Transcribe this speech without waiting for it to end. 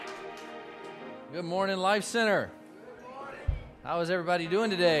Good morning, Life Center. How is everybody doing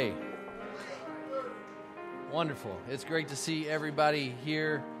today? Wonderful. It's great to see everybody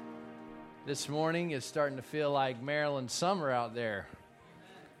here this morning. It's starting to feel like Maryland summer out there.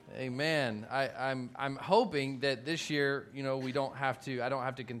 Amen. I'm hoping that this year, I don't have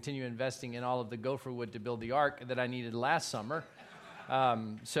to continue investing in all of the gopher wood to build the ark that I needed last summer.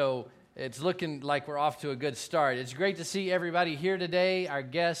 So it's looking like we're off to a good start. It's great to see everybody here today. Our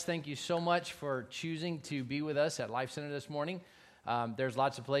guests, thank you so much for choosing to be with us at Life Center this morning. There's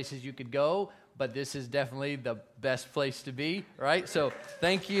lots of places you could go, but this is definitely the best place to be, right? So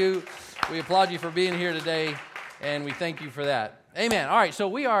thank you. We applaud you for being here today, and we thank you for that. Amen. All right, so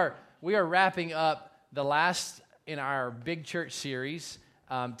we are wrapping up the last in our Big Church series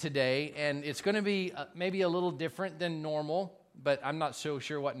today, and it's going to be maybe a little different than normal, but I'm not so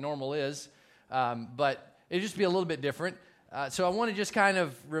sure what normal is, but it'll just be a little bit different. So I want to just kind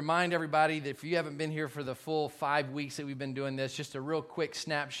of remind everybody that if you haven't been here for the full 5 weeks that we've been doing this, just a real quick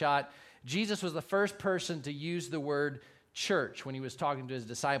snapshot. Jesus was the first person to use the word church when he was talking to his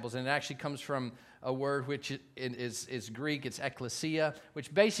disciples, and it actually comes from a word which is Greek, it's ekklesia,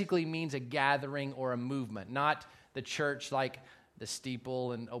 which basically means a gathering or a movement, not the church like the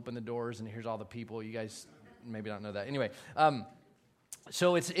steeple and open the doors and here's all the people. You guys maybe don't know that. Anyway,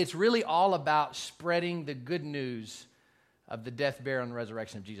 so it's really all about spreading the good news of the death, burial, and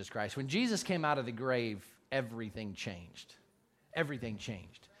resurrection of Jesus Christ. When Jesus came out of the grave, everything changed. Everything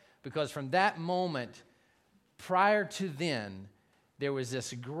changed. Because from that moment, prior to then, there was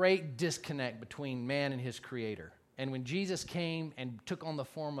this great disconnect between man and his Creator. And when Jesus came and took on the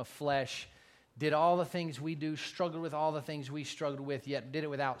form of flesh, did all the things we do, struggled with all the things we struggled with, yet did it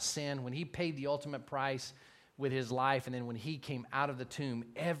without sin, when he paid the ultimate price with his life, and then when he came out of the tomb,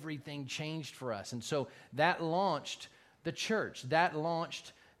 everything changed for us. And so that launched the church. That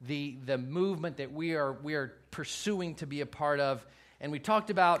launched the movement that we are pursuing to be a part of. And we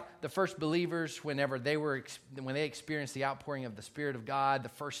talked about the first believers when they experienced the outpouring of the Spirit of God the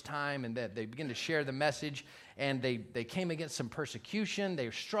first time, and that they began to share the message, and they came against some persecution,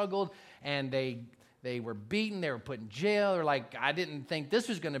 they struggled, and they were beaten, they were put in jail. They're like, I didn't think this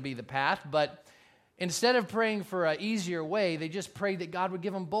was going to be the path, but instead of praying for an easier way, they just prayed that God would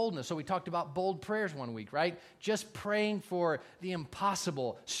give them boldness. So we talked about bold prayers one week, right? Just praying for the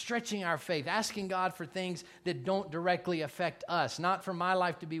impossible, stretching our faith, asking God for things that don't directly affect us. Not for my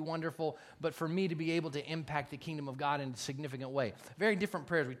life to be wonderful, but for me to be able to impact the kingdom of God in a significant way. Very different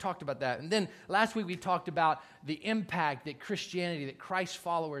prayers. We talked about that. And then last week we talked about the impact that Christianity, that Christ's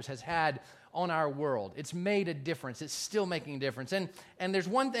followers has had on our world. It's made a difference. It's still making a difference. And there's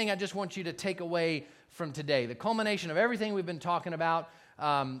one thing I just want you to take away from today. The culmination of everything we've been talking about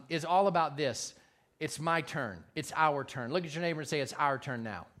is all about this. It's my turn. It's our turn. Look at your neighbor and say, it's our turn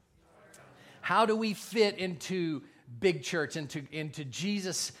now. How do we fit into Big Church, into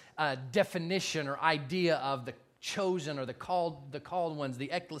Jesus' definition or idea of the chosen or the called ones, the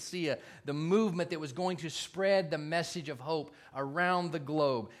ecclesia, the movement that was going to spread the message of hope around the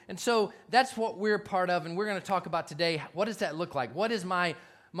globe? And so that's what we're part of, and we're going to talk about today. What does that look like? What is my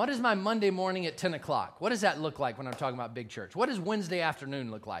Monday morning at 10 o'clock? What does that look like when I'm talking about Big Church? What does Wednesday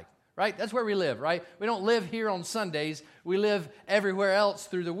afternoon look like? Right? That's where we live, right? We don't live here on Sundays. We live everywhere else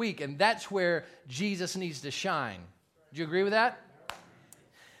through the week, and that's where Jesus needs to shine. Do you agree with that?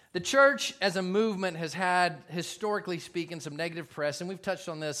 The church as a movement has had, historically speaking, some negative press, and we've touched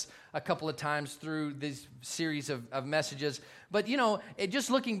on this a couple of times through this series of messages. But,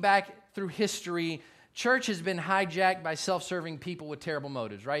 just looking back through history, church has been hijacked by self-serving people with terrible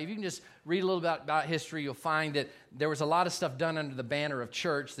motives, right? If you can just read a little bit about history, you'll find that there was a lot of stuff done under the banner of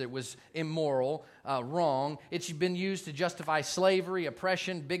church that was immoral, wrong. It's been used to justify slavery,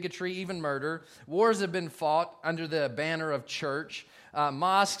 oppression, bigotry, even murder. Wars have been fought under the banner of church.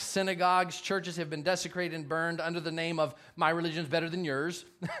 Mosques, synagogues, churches have been desecrated and burned under the name of my religion's better than yours,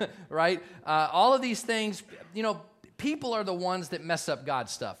 right? All of these things, people are the ones that mess up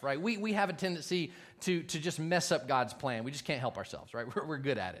God's stuff, right? We have a tendency to just mess up God's plan. We just can't help ourselves, right? We're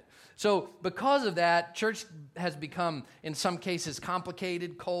good at it. So because of that, church has become, in some cases,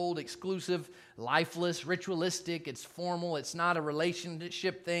 complicated, cold, exclusive, lifeless, ritualistic. It's formal. It's not a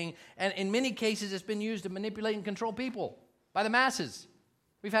relationship thing. And in many cases, it's been used to manipulate and control people by the masses.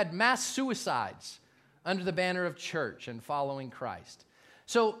 We've had mass suicides under the banner of church and following Christ.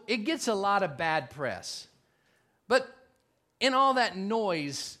 So it gets a lot of bad press. But in all that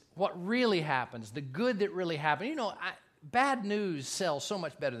noise, what really happens, the good that really happens, bad news sells so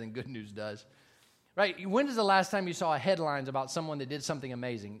much better than good news does. Right? When is the last time you saw headlines about someone that did something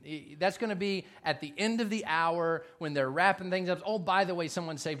amazing? That's going to be at the end of the hour when they're wrapping things up. Oh, by the way,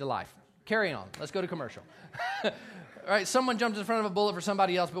 someone saved a life. Carry on. Let's go to commercial. All right, someone jumped in front of a bullet for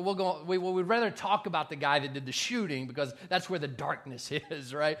somebody else, but we'd rather talk about the guy that did the shooting because that's where the darkness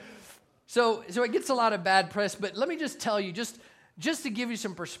is, right? So it gets a lot of bad press, but let me just tell you, just to give you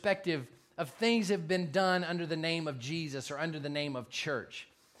some perspective of things that have been done under the name of Jesus or under the name of church.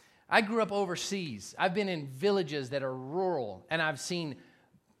 I grew up overseas. I've been in villages that are rural, and I've seen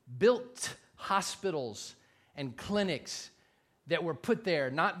built hospitals and clinics that were put there,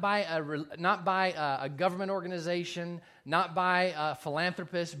 not by a government organization, not by a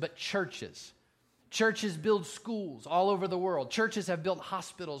philanthropist, but churches. Churches build schools all over the world. Churches have built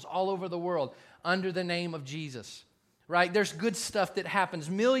hospitals all over the world under the name of Jesus, right? There's good stuff that happens.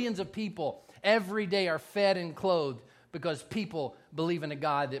 Millions of people every day are fed and clothed because people believe in a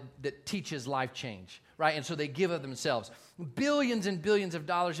God that teaches life change, right? And so they give of themselves. Billions and billions of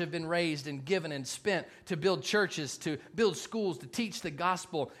dollars have been raised and given and spent to build churches, to build schools, to teach the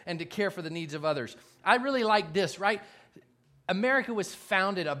gospel, and to care for the needs of others. I really like this, right? America was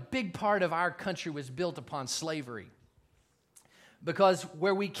founded, a big part of our country was built upon slavery. Because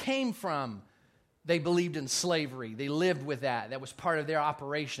where we came from, they believed in slavery. They lived with that. That was part of their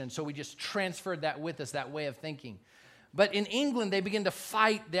operation. And so we just transferred that with us, that way of thinking. But in England, they began to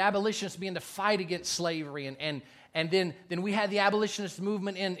fight, the abolitionists began to fight against slavery. And then we had the abolitionist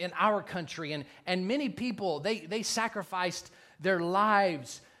movement in our country. And many people, they sacrificed their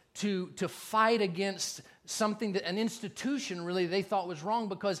lives to fight against something that an institution really they thought was wrong,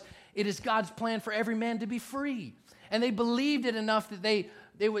 because it is God's plan for every man to be free. And they believed it enough that they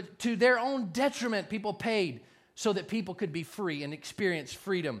would, to their own detriment, people paid so that people could be free and experience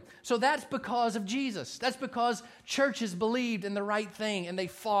freedom. So that's because of Jesus. That's because churches believed in the right thing and they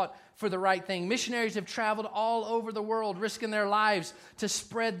fought for the right thing. Missionaries have traveled all over the world, risking their lives to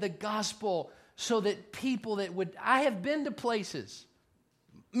spread the gospel so that people that would... I have been to places,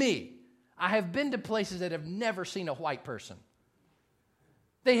 I have been to places that have never seen a white person.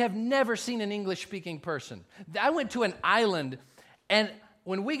 They have never seen an English-speaking person. I went to an island, and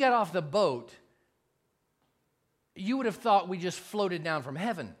when we got off the boat, you would have thought we just floated down from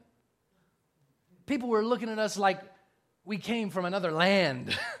heaven. People were looking at us like we came from another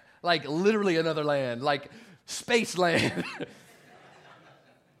land, like literally another land, like space land.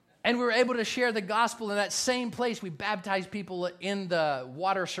 And we were able to share the gospel in that same place. We baptized people in the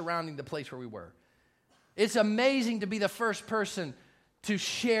water surrounding the place where we were. It's amazing to be the first person to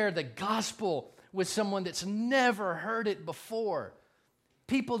share the gospel with someone that's never heard it before.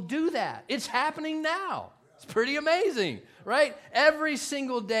 People do that. It's happening now. It's pretty amazing, right? Every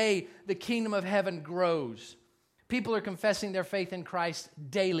single day, the kingdom of heaven grows. People are confessing their faith in Christ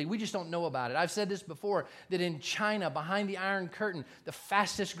daily. We just don't know about it. I've said this before, that in China, behind the Iron Curtain, the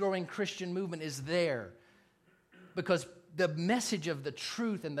fastest growing Christian movement is there. Because the message of the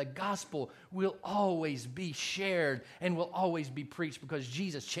truth and the gospel will always be shared and will always be preached, because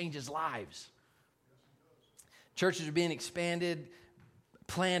Jesus changes lives. Churches are being expanded,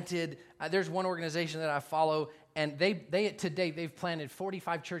 planted. There's one organization that I follow, and they to date, they've planted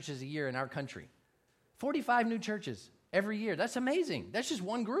 45 churches a year in our country. 45 new churches every year. That's amazing. That's just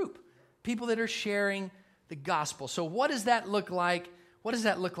one group. People that are sharing the gospel. So what does that look like? What does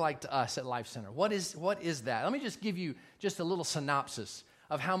that look like to us at Life Center? What is that? Let me just give you just a little synopsis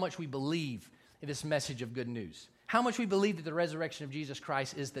of how much we believe in this message of good news. How much we believe that the resurrection of Jesus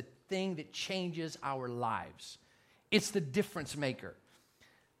Christ is the thing that changes our lives. It's the difference maker.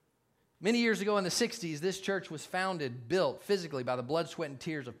 Many years ago in the 60s, this church was founded, built physically by the blood, sweat, and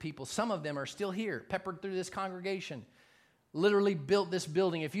tears of people. Some of them are still here, peppered through this congregation. Literally built this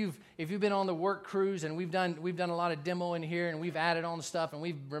building. If you've been on the work cruise, and we've done a lot of demo in here, and we've added on stuff, and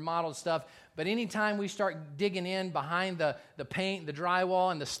we've remodeled stuff. But anytime we start digging in behind the paint, the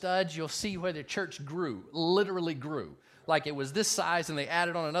drywall, and the studs, you'll see where the church grew, literally grew. Like it was this size, and they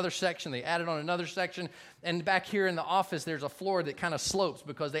added on another section, and back here in the office, there's a floor that kind of slopes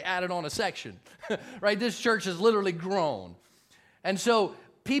because they added on a section, right? This church has literally grown. And so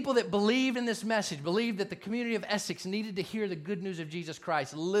people that believed in this message, believed that the community of Essex needed to hear the good news of Jesus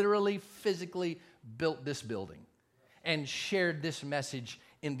Christ, literally, physically built this building and shared this message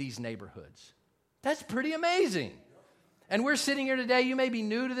in these neighborhoods. That's pretty amazing. And we're sitting here today. You may be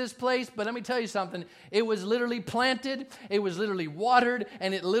new to this place, but let me tell you something. It was literally planted, it was literally watered,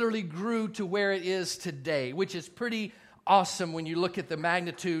 and it literally grew to where it is today, which is pretty awesome when you look at the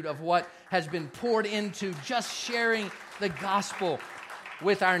magnitude of what has been poured into just sharing the gospel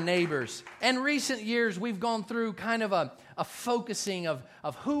with our neighbors. In recent years, we've gone through kind of a focusing of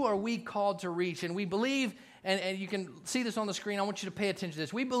who are we called to reach, and we believe, and you can see this on the screen, I want you to pay attention to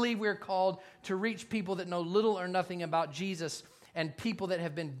this. We believe we're called to reach people that know little or nothing about Jesus and people that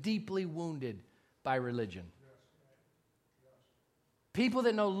have been deeply wounded by religion. People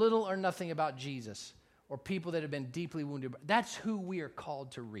that know little or nothing about Jesus, or people that have been deeply wounded. That's who we are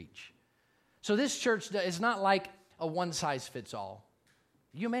called to reach. So this church is not like a one-size-fits-all.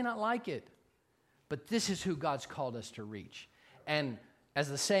 You may not like it, but this is who God's called us to reach. And as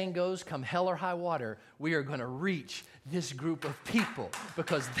the saying goes, come hell or high water, we are going to reach this group of people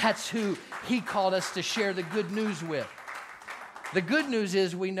because that's who He called us to share the good news with. The good news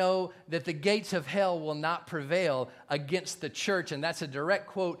is we know that the gates of hell will not prevail against the church, and that's a direct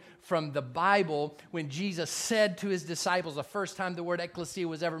quote from the Bible when Jesus said to His disciples, the first time the word ecclesia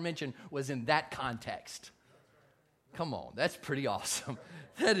was ever mentioned was in that context. Come on, that's pretty awesome.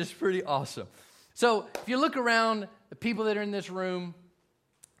 That is pretty awesome. So if you look around, the people that are in this room,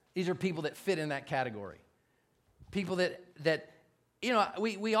 these are people that fit in that category. People that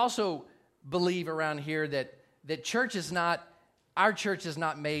we also believe around here that church is not, our church is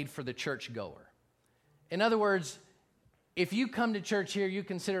not made for the churchgoer. In other words, if you come to church here, you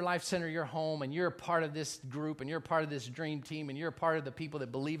consider Life Center your home, and you're a part of this group, and you're a part of this dream team, and you're a part of the people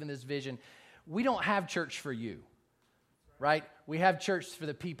that believe in this vision, we don't have church for you, right? We have church for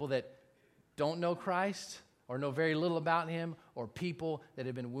the people that don't know Christ or know very little about Him, or people that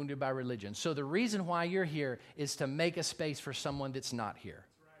have been wounded by religion. So the reason why you're here is to make a space for someone that's not here.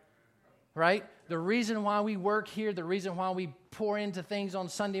 Right? The reason why we work here, the reason why we pour into things on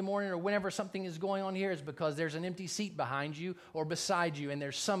Sunday morning or whenever something is going on here is because there's an empty seat behind you or beside you, and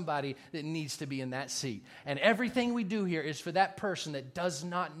there's somebody that needs to be in that seat. And everything we do here is for that person that does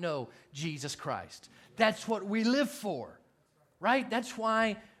not know Jesus Christ. That's what we live for, right? That's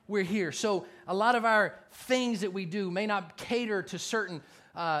why we're here. So a lot of our things that we do may not cater to certain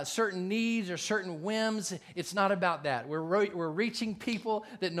needs or certain whims. It's not about that. We're reaching people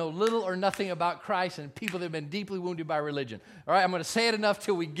that know little or nothing about Christ and people that have been deeply wounded by religion. All right, I'm going to say it enough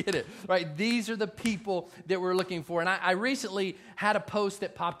till we get it. Right? These are the people that we're looking for. And I recently had a post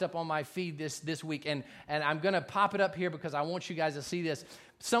that popped up on my feed this week, and I'm going to pop it up here because I want you guys to see this.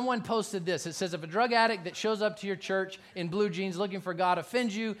 Someone posted this. It says, if a drug addict that shows up to your church in blue jeans looking for God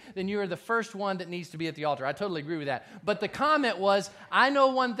offends you, then you are the first one that needs to be at the altar. I totally agree with that. But the comment was, I know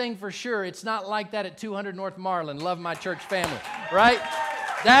one thing for sure. It's not like that at 200 North Marlin. Love my church family. Right?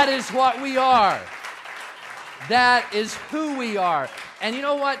 That is what we are. That is who we are. And you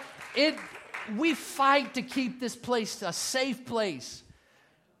know what? We fight to keep this place a safe place.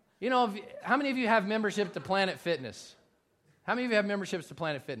 You know, how many of you have membership to Planet Fitness? How many of you have memberships to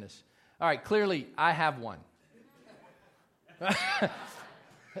Planet Fitness? All right, clearly, I have one.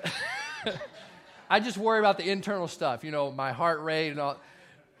 I just worry about the internal stuff, you know, my heart rate and all.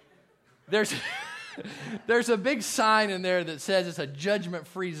 There's a big sign in there that says it's a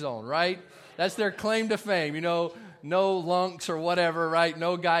judgment-free zone, right? That's their claim to fame, you know, no lunks or whatever, right?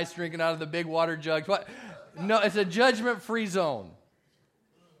 No guys drinking out of the big water jugs. What? No, it's a judgment-free zone.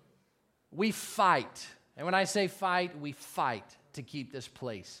 We fight. And when I say fight, we fight to keep this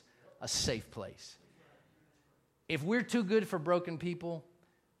place a safe place. If we're too good for broken people,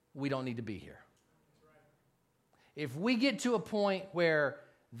 we don't need to be here. If we get to a point where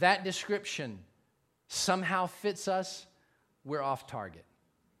that description somehow fits us, we're off target.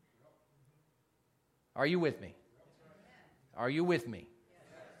 Are you with me? Are you with me?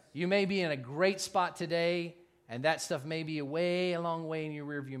 You may be in a great spot today, and that stuff may be a long way in your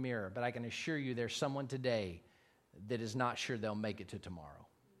rearview mirror, but I can assure you there's someone today that is not sure they'll make it to tomorrow.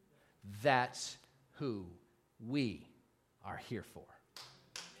 That's who we are here for.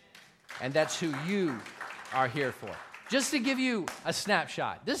 And that's who you are here for. Just to give you a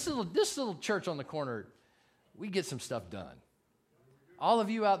snapshot, this little church on the corner, we get some stuff done. All of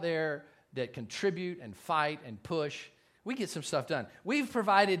you out there that contribute and fight and push, we get some stuff done. We've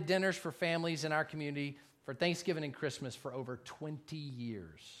provided dinners for families in our community for Thanksgiving and Christmas for over 20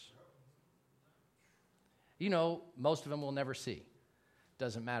 years. You know, most of them we'll never see.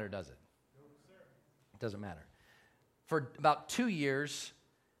 Doesn't matter, does it? Doesn't matter. For about 2 years,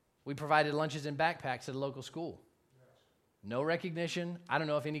 we provided lunches and backpacks at a local school. No recognition. I don't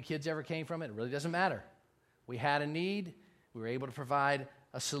know if any kids ever came from it. It really doesn't matter. We had a need. We were able to provide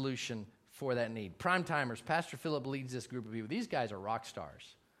a solution for that need. Prime timers. Pastor Philip leads this group of people. These guys are rock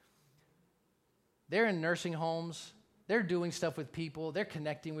stars. They're in nursing homes. They're doing stuff with people. They're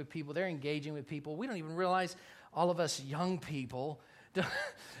connecting with people. They're engaging with people. We don't even realize, all of us young people,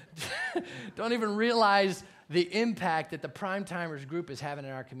 don't even realize the impact that the Prime Timers group is having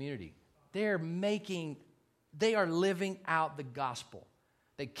in our community. They are living out the gospel.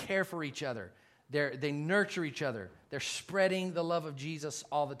 They care for each other. They nurture each other. They're spreading the love of Jesus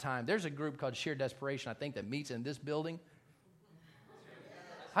all the time. There's a group called Sheer Desperation, I think, that meets in this building.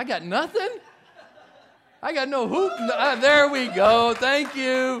 I got nothing? I got no hoop. There we go. Thank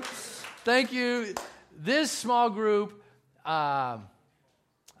you. Thank you. This small group, a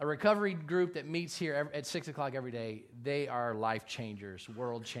recovery group that meets here at 6 o'clock every day, they are life changers,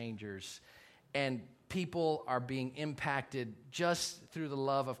 world changers. And people are being impacted just through the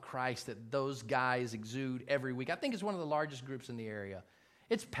love of Christ that those guys exude every week. I think it's one of the largest groups in the area.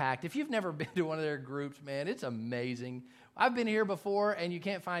 It's packed. If you've never been to one of their groups, man, it's amazing. I've been here before, and you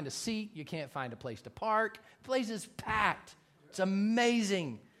can't find a seat. You can't find a place to park. The place is packed. It's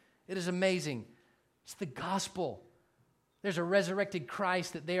amazing. It is amazing. It's the gospel. There's a resurrected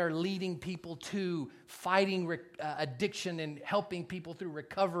Christ that they are leading people to, fighting addiction and helping people through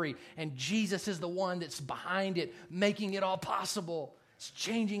recovery. And Jesus is the one that's behind it, making it all possible. It's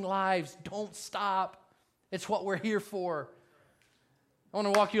changing lives. Don't stop. It's what we're here for. I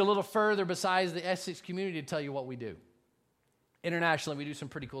want to walk you a little further besides the Essex community to tell you what we do. Internationally, we do some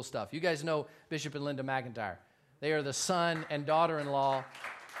pretty cool stuff. You guys know Bishop and Linda McIntyre. They are the son and daughter-in-law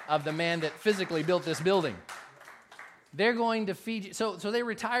of the man that physically built this building. They're going to Fiji. So they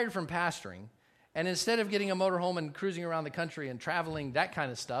retired from pastoring, and instead of getting a motorhome and cruising around the country and traveling, that kind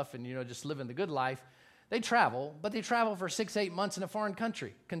of stuff, and just living the good life, they travel, but they travel for 6-8 months in a foreign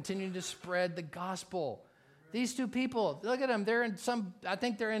country, continuing to spread the gospel. These two people, look at them. I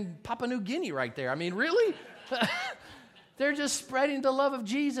think they're in Papua New Guinea right there. I mean, really? They're just spreading the love of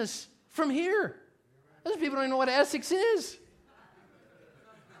Jesus from here. Those people don't even know what Essex is.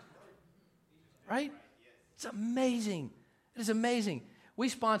 Right? It's amazing. It is amazing. We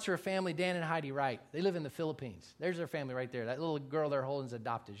sponsor a family, Dan and Heidi Wright. They live in the Philippines. There's their family right there. That little girl they're holding is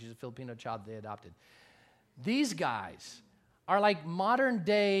adopted. She's a Filipino child they adopted. These guys are like modern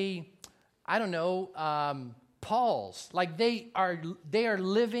day, I don't know, Paul's. Like they are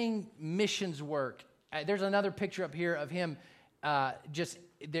living missions work. There's another picture up here of him.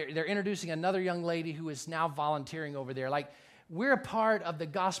 They're introducing another young lady who is now volunteering over there. Like we're a part of the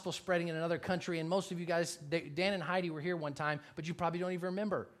gospel spreading in another country, and most of you guys, Dan and Heidi were here one time, but you probably don't even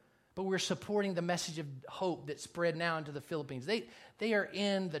remember. But we're supporting the message of hope that spread now into the Philippines. They are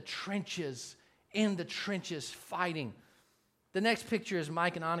in the trenches fighting. The next picture is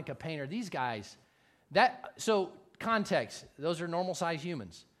Mike and Annika Painter. These guys, so context, those are normal-sized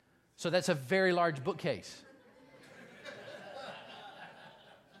humans. So that's a very large bookcase.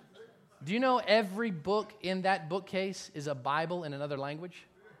 Do you know every book in that bookcase is a Bible in another language?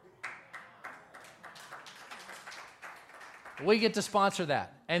 We get to sponsor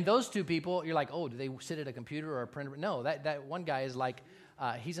that. And those two people, you're like, oh, do they sit at a computer or a printer? No, that one guy is like,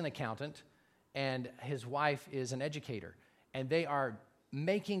 he's an accountant, and his wife is an educator. And they are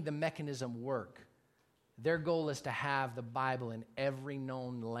making the mechanism work. Their goal is to have the Bible in every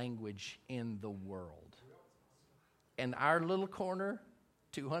known language in the world. And our little corner,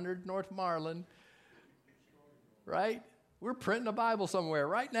 200 North Marlin, right? We're printing a Bible somewhere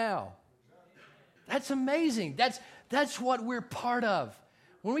right now. That's amazing. That's what we're part of.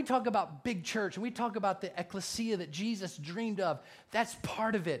 When we talk about big church, and we talk about the ecclesia that Jesus dreamed of, that's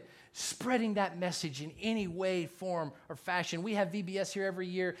part of it. Spreading that message in any way, form, or fashion. We have VBS here every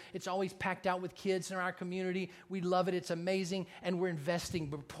year. It's always packed out with kids in our community. We love it. It's amazing. And we're investing.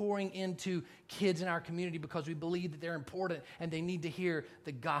 We're pouring into kids in our community because we believe that they're important and they need to hear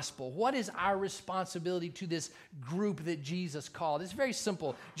the gospel. What is our responsibility to this group that Jesus called? It's very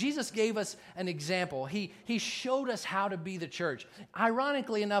simple. Jesus gave us an example. He showed us how to be the church.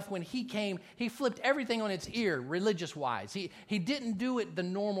 Ironically enough, when he came, he flipped everything on its ear, religious-wise. He didn't do it the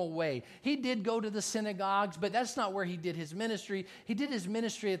normal way. He did go to the synagogues, but that's not where he did his ministry. He did his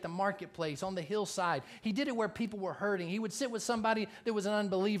ministry at the marketplace, on the hillside. He did it where people were hurting. He would sit with somebody that was an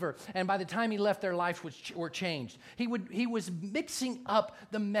unbeliever, and by the time he left, their lives were changed. He was mixing up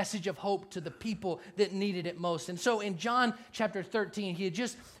the message of hope to the people that needed it most. And so in John chapter 13, he had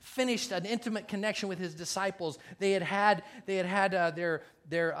just finished an intimate connection with his disciples. They had their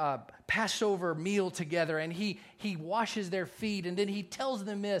Passover meal together, and he washes their feet, and then he tells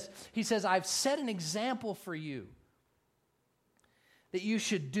them this. He says, I've set an example for you that you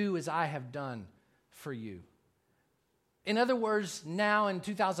should do as I have done for you. In other words, now in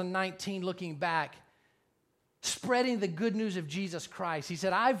 2019, looking back, spreading the good news of Jesus Christ, he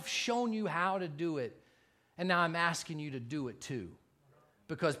said, I've shown you how to do it, and now I'm asking you to do it too,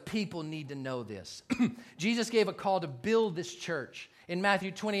 because people need to know this. Jesus gave a call to build this church. In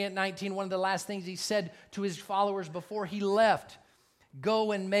Matthew 28:19, one of the last things he said to his followers before he left,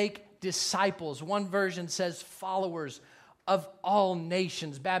 go and make disciples. One version says followers of all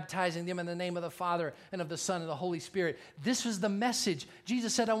nations, baptizing them in the name of the Father and of the Son and the Holy Spirit. This was the message.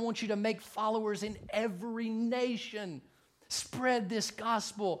 Jesus said, I want you to make followers in every nation. Spread this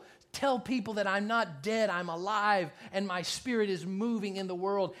gospel. Tell people that I'm not dead, I'm alive, and my spirit is moving in the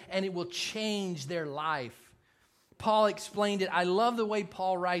world, and it will change their life. Paul explained it. I love the way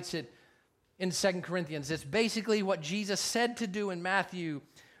Paul writes it in 2 Corinthians. It's basically what Jesus said to do in Matthew.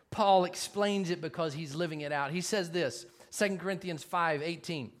 Paul explains it because he's living it out. He says this, 2 Corinthians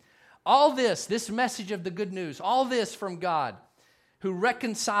 5:18. All this message of the good news, all this from God, who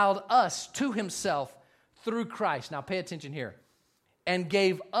reconciled us to himself through Christ. Now pay attention here. And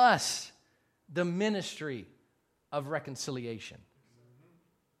gave us the ministry of reconciliation.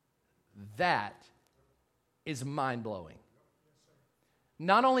 That is mind-blowing.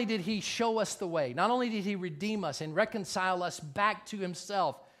 Not only did he show us the way, not only did he redeem us and reconcile us back to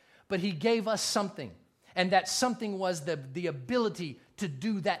himself, but he gave us something. And that something was the ability to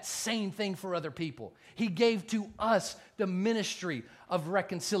do that same thing for other people. He gave to us the ministry of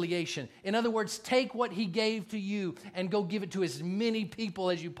reconciliation. In other words, take what he gave to you and go give it to as many people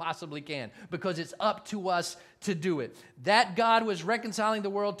as you possibly can, because it's up to us to do it. That God was reconciling the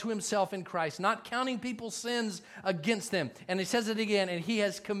world to himself in Christ, not counting people's sins against them. And he says it again, and he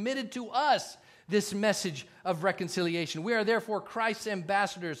has committed to us this message of reconciliation. We are therefore Christ's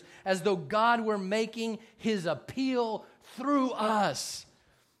ambassadors, as though God were making his appeal through us.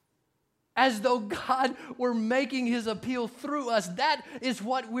 As though God were making his appeal through us. That is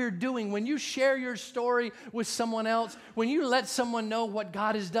what we're doing. When you share your story with someone else, when you let someone know what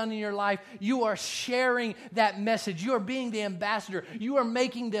God has done in your life, you are sharing that message. You are being the ambassador. You are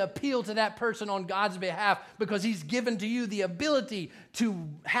making the appeal to that person on God's behalf, because he's given to you the ability to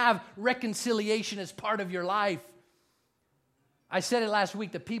have reconciliation as part of your life. I said it last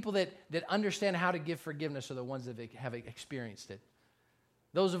week, the people that understand how to give forgiveness are the ones that have experienced it.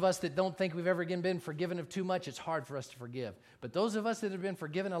 Those of us that don't think we've ever again been forgiven of too much, it's hard for us to forgive. But those of us that have been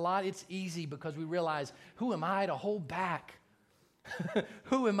forgiven a lot, it's easy, because we realize, who am I to hold back?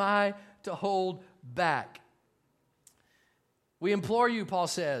 Who am I to hold back? We implore you, Paul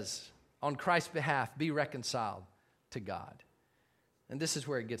says, on Christ's behalf, be reconciled to God. And this is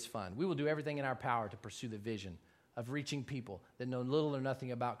where it gets fun. We will do everything in our power to pursue the vision of reaching people that know little or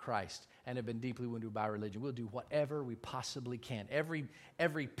nothing about Christ and have been deeply wounded by religion. We'll do whatever we possibly can. Every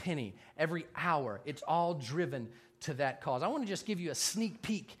penny, every hour, it's all driven to that cause. I want to just give you a sneak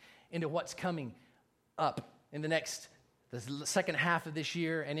peek into what's coming up in the second half of this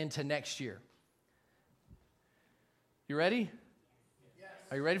year and into next year. You ready? Yes.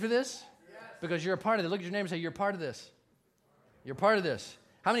 Are you ready for this? Yes. Because you're a part of it. Look at your neighbor and say, you're a part of this. You're part of this.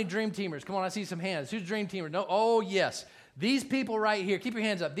 How many dream teamers? Come on, I see some hands. Who's dream teamer? No. Oh, yes. These people right here. Keep your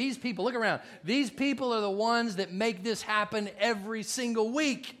hands up. These people, look around. These people are the ones that make this happen every single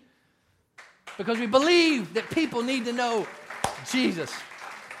week, because we believe that people need to know Jesus.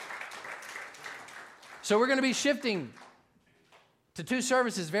 So we're going to be shifting to 2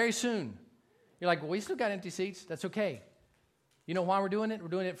 services very soon. You're like, well, we still got empty seats. That's okay. You know why we're doing it? We're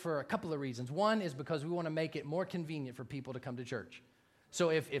doing it for a couple of reasons. One is because we want to make it more convenient for people to come to church. So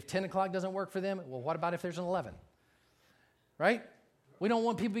if 10 o'clock doesn't work for them, well, what about if there's an 11? Right? We don't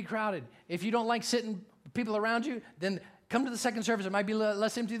want people to be crowded. If you don't like sitting people around you, then come to the second service. It might be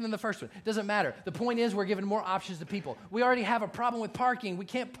less empty than the first one. It doesn't matter. The point is, we're giving more options to people. We already have a problem with parking. We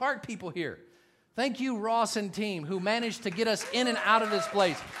can't park people here. Thank you, Ross and team, who managed to get us in and out of this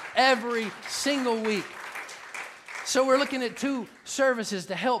place every single week. So we're looking at 2 services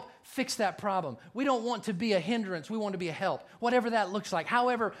to help fix that problem. We don't want to be a hindrance. We want to be a help, whatever that looks like.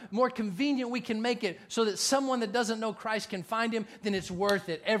 However more convenient we can make it so that someone that doesn't know Christ can find him, then it's worth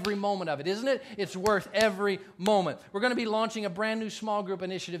it, every moment of it, isn't it? It's worth every moment. We're going to be launching a brand new small group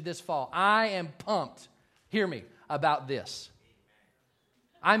initiative this fall. I am pumped, hear me, about this.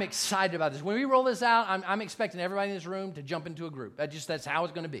 I'm excited about this. When we roll this out, I'm expecting everybody in this room to jump into a group. That's how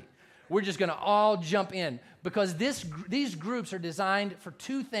it's going to be. We're just going to all jump in, because these groups are designed for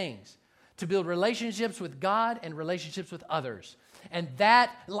 2 things: to build relationships with God and relationships with others. And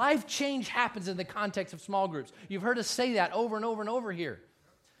that life change happens in the context of small groups. You've heard us say that over and over and over here.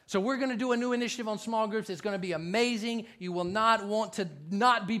 So we're going to do a new initiative on small groups. It's going to be amazing. You will not want to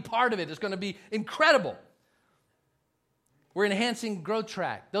not be part of it. It's going to be incredible. We're enhancing Growth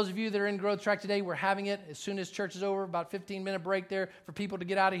Track. Those of you that are in Growth Track today, we're having it as soon as church is over, about 15-minute break there for people to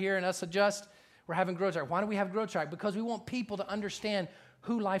get out of here and us adjust. We're having Growth Track. Why do we have Growth Track? Because we want people to understand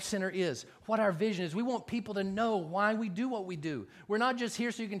who Life Center is, what our vision is. We want people to know why we do what we do. We're not just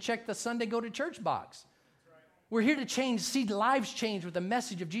here so you can check the Sunday go to church box. We're here to see lives change with the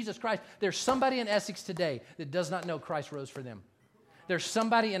message of Jesus Christ. There's somebody in Essex today that does not know Christ rose for them. There's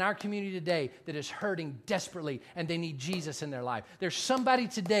somebody in our community today that is hurting desperately and they need Jesus in their life. There's somebody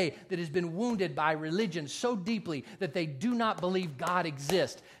today that has been wounded by religion so deeply that they do not believe God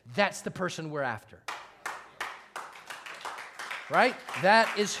exists. That's the person we're after. Right?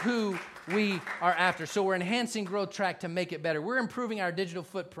 That is who we are after. So we're enhancing Growth Track to make it better. We're improving our digital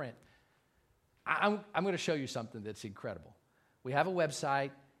footprint. I'm going to show you something that's incredible. We have a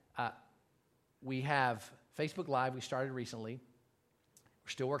website. We have Facebook Live. We started recently. We're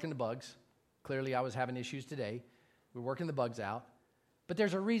still working the bugs. Clearly, I was having issues today. We're working the bugs out. But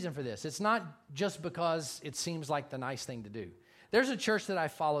there's a reason for this. It's not just because it seems like the nice thing to do. There's a church that I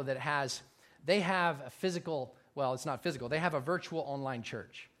follow that they have a physical, well, it's not physical. They have a virtual online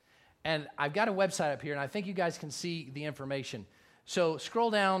church. And I've got a website up here, and I think you guys can see the information. So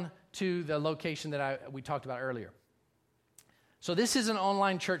scroll down to the location that we talked about earlier. So this is an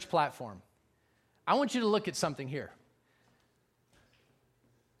online church platform. I want you to look at something here.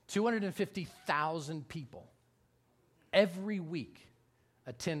 250,000 people every week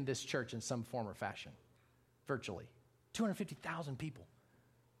attend this church in some form or fashion, virtually. 250,000 people.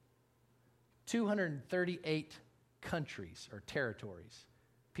 238 countries or territories.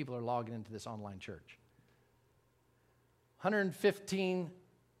 People are logging into this online church.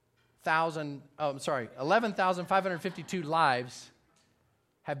 11,552 lives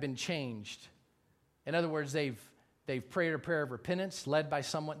have been changed. In other words, they've prayed a prayer of repentance led by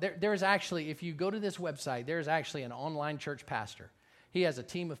someone. There's actually, if you go to this website, there's actually an online church pastor. He has a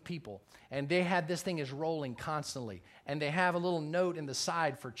team of people, and this thing is rolling constantly. And they have a little note in the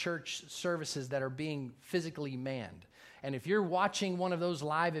side for church services that are being physically manned. And if you're watching one of those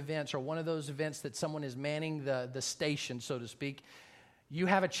live events or one of those events that someone is manning the station, so to speak, you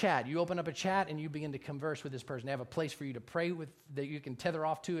have a chat. You open up a chat and you begin to converse with this person. They have a place for you to pray with that you can tether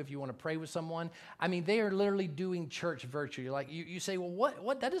off to if you want to pray with someone. I mean, they are literally doing church virtually. You're like, you say, well,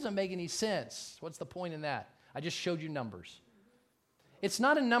 what? That doesn't make any sense. What's the point in that? I just showed you numbers. It's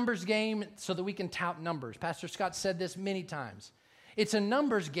not a numbers game so that we can tout numbers. Pastor Scott said this many times. It's a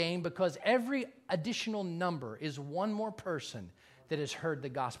numbers game because every additional number is one more person that has heard the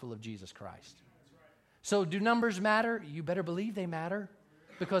gospel of Jesus Christ. So do numbers matter? You better believe they matter.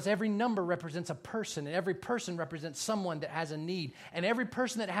 Because every number represents a person, and every person represents someone that has a need. And every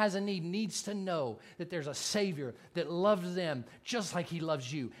person that has a need needs to know that there's a Savior that loves them just like He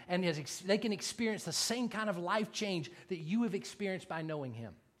loves you. And they can experience the same kind of life change that you have experienced by knowing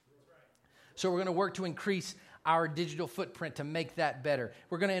Him. So we're going to work to increase our digital footprint to make that better.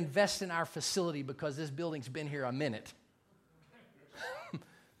 We're going to invest in our facility because this building's been here a minute.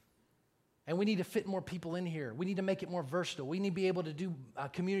 And we need to fit more people in here. We need to make it more versatile. We need to be able to do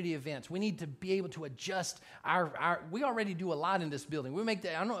community events. We need to be able to adjust we already do a lot in this building. I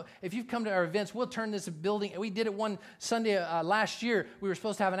don't know, if you've come to our events, we'll turn this building. We did it one Sunday last year. We were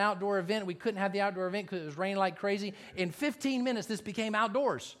supposed to have an outdoor event. We couldn't have the outdoor event because it was raining like crazy. In 15 minutes, this became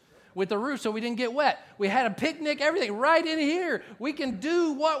outdoors with the roof so we didn't get wet. We had a picnic, everything right in here. We can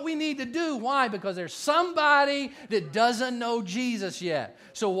do what we need to do. Why? Because there's somebody that doesn't know Jesus yet.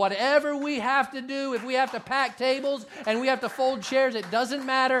 So whatever we have to do, if we have to pack tables and we have to fold chairs, it doesn't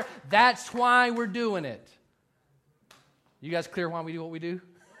matter. That's why we're doing it. You guys clear why we do what we do?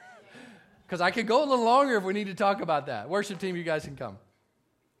 Because I could go a little longer if we need to talk about that. Worship team, you guys can come.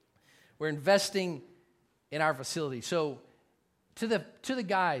 We're investing in our facility. So to the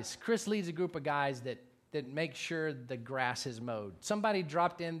guys, Chris leads a group of guys that make sure the grass is mowed. Somebody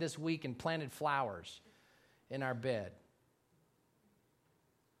dropped in this week and planted flowers in our bed.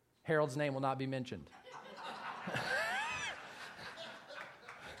 Harold's name will not be mentioned.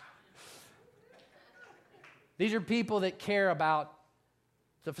 These are people that care about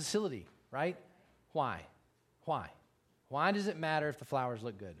the facility, right? Why? Why does it matter if the flowers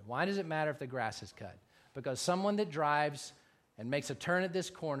look good? Why does it matter if the grass is cut? Because someone that drives and makes a turn at this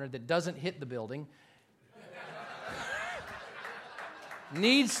corner that doesn't hit the building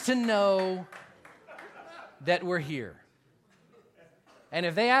needs to know that we're here. And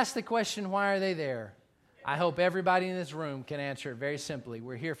if they ask the question, why are they there? I hope everybody in this room can answer it very simply.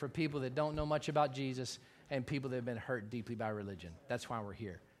 We're here for people that don't know much about Jesus and people that have been hurt deeply by religion. That's why we're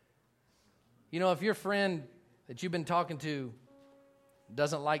here. You know, if your friend that you've been talking to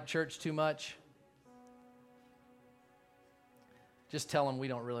doesn't like church too much, just tell them we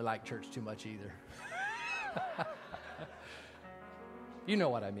don't really like church too much either. You know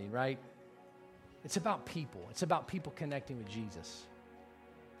what I mean, right? It's about people. It's about people connecting with Jesus.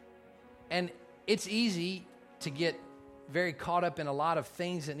 And it's easy to get very caught up in a lot of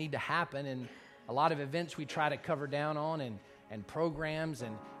things that need to happen and a lot of events we try to cover down on and programs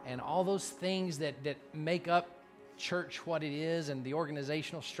and all those things that make up church what it is and the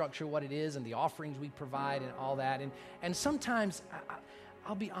organizational structure what it is and the offerings we provide and all that. And sometimes,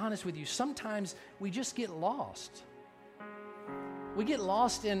 I'll be honest with you, sometimes we just get lost. We get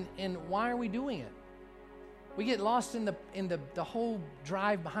lost in why are we doing it? We get lost in the whole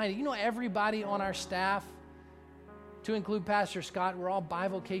drive behind it. You know, everybody on our staff, to include Pastor Scott, we're all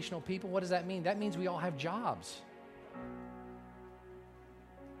bivocational people. What does that mean? That means we all have jobs.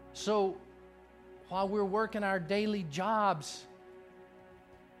 So while we're working our daily jobs,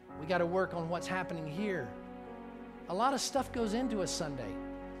 we got to work on what's happening here. A lot of stuff goes into a Sunday.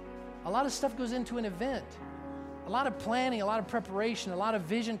 A lot of stuff goes into an event. A lot of planning, a lot of preparation, a lot of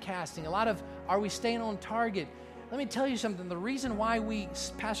vision casting, a lot of are we staying on target? Let me tell you something. The reason why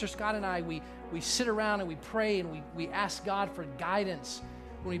Pastor Scott and I, we sit around and we pray and we ask God for guidance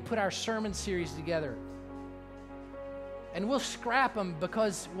when we put our sermon series together. And we'll scrap them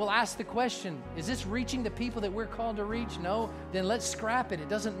because we'll ask the question, is this reaching the people that we're called to reach? No? Then let's scrap it. It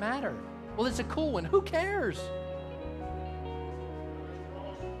doesn't matter. Well, it's a cool one. Who cares?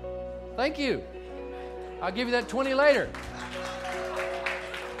 Thank you. I'll give you that 20 later.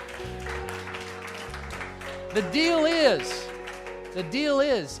 The deal is,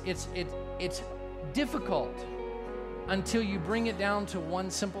 it's difficult until you bring it down to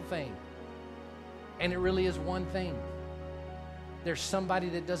one simple thing. And it really is one thing. There's somebody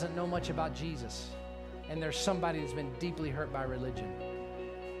that doesn't know much about Jesus. And there's somebody that's been deeply hurt by religion.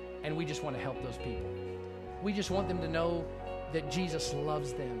 And we just want to help those people. We just want them to know that Jesus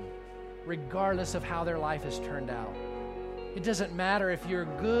loves them, regardless of how their life has turned out. It doesn't matter if you're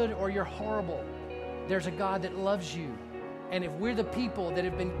good or you're horrible. There's a God that loves you. And if we're the people that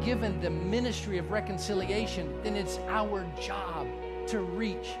have been given the ministry of reconciliation, then it's our job to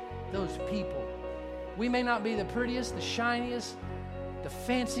reach those people. We may not be the prettiest, the shiniest, the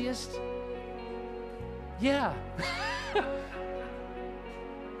fanciest. Yeah.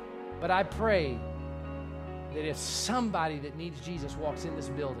 But I pray that if somebody that needs Jesus walks in this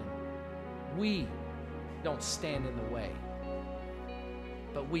building, we don't stand in the way,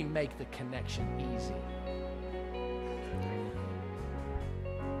 but we make the connection easy.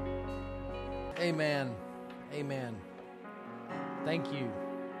 Amen. Amen. Thank you.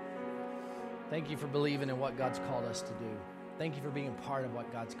 Thank you for believing in what God's called us to do. Thank you for being a part of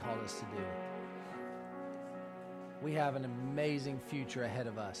what God's called us to do. We have an amazing future ahead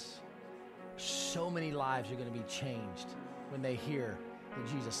of us. So many lives are going to be changed when they hear that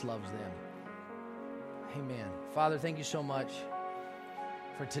Jesus loves them. Amen. Father, thank you so much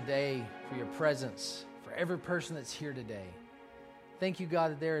for today, for your presence, for every person that's here today. Thank you,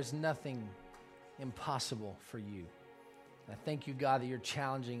 God, that there is nothing impossible for you. I thank you, God, that you're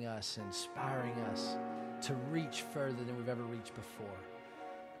challenging us, inspiring us to reach further than we've ever reached before,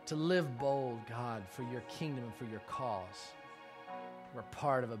 to live bold, God, for your kingdom and for your cause. We're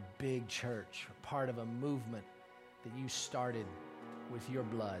part of a big church. We're part of a movement that you started with your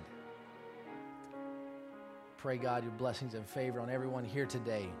blood. Pray, God, your blessings and favor on everyone here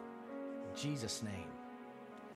today. In Jesus' name.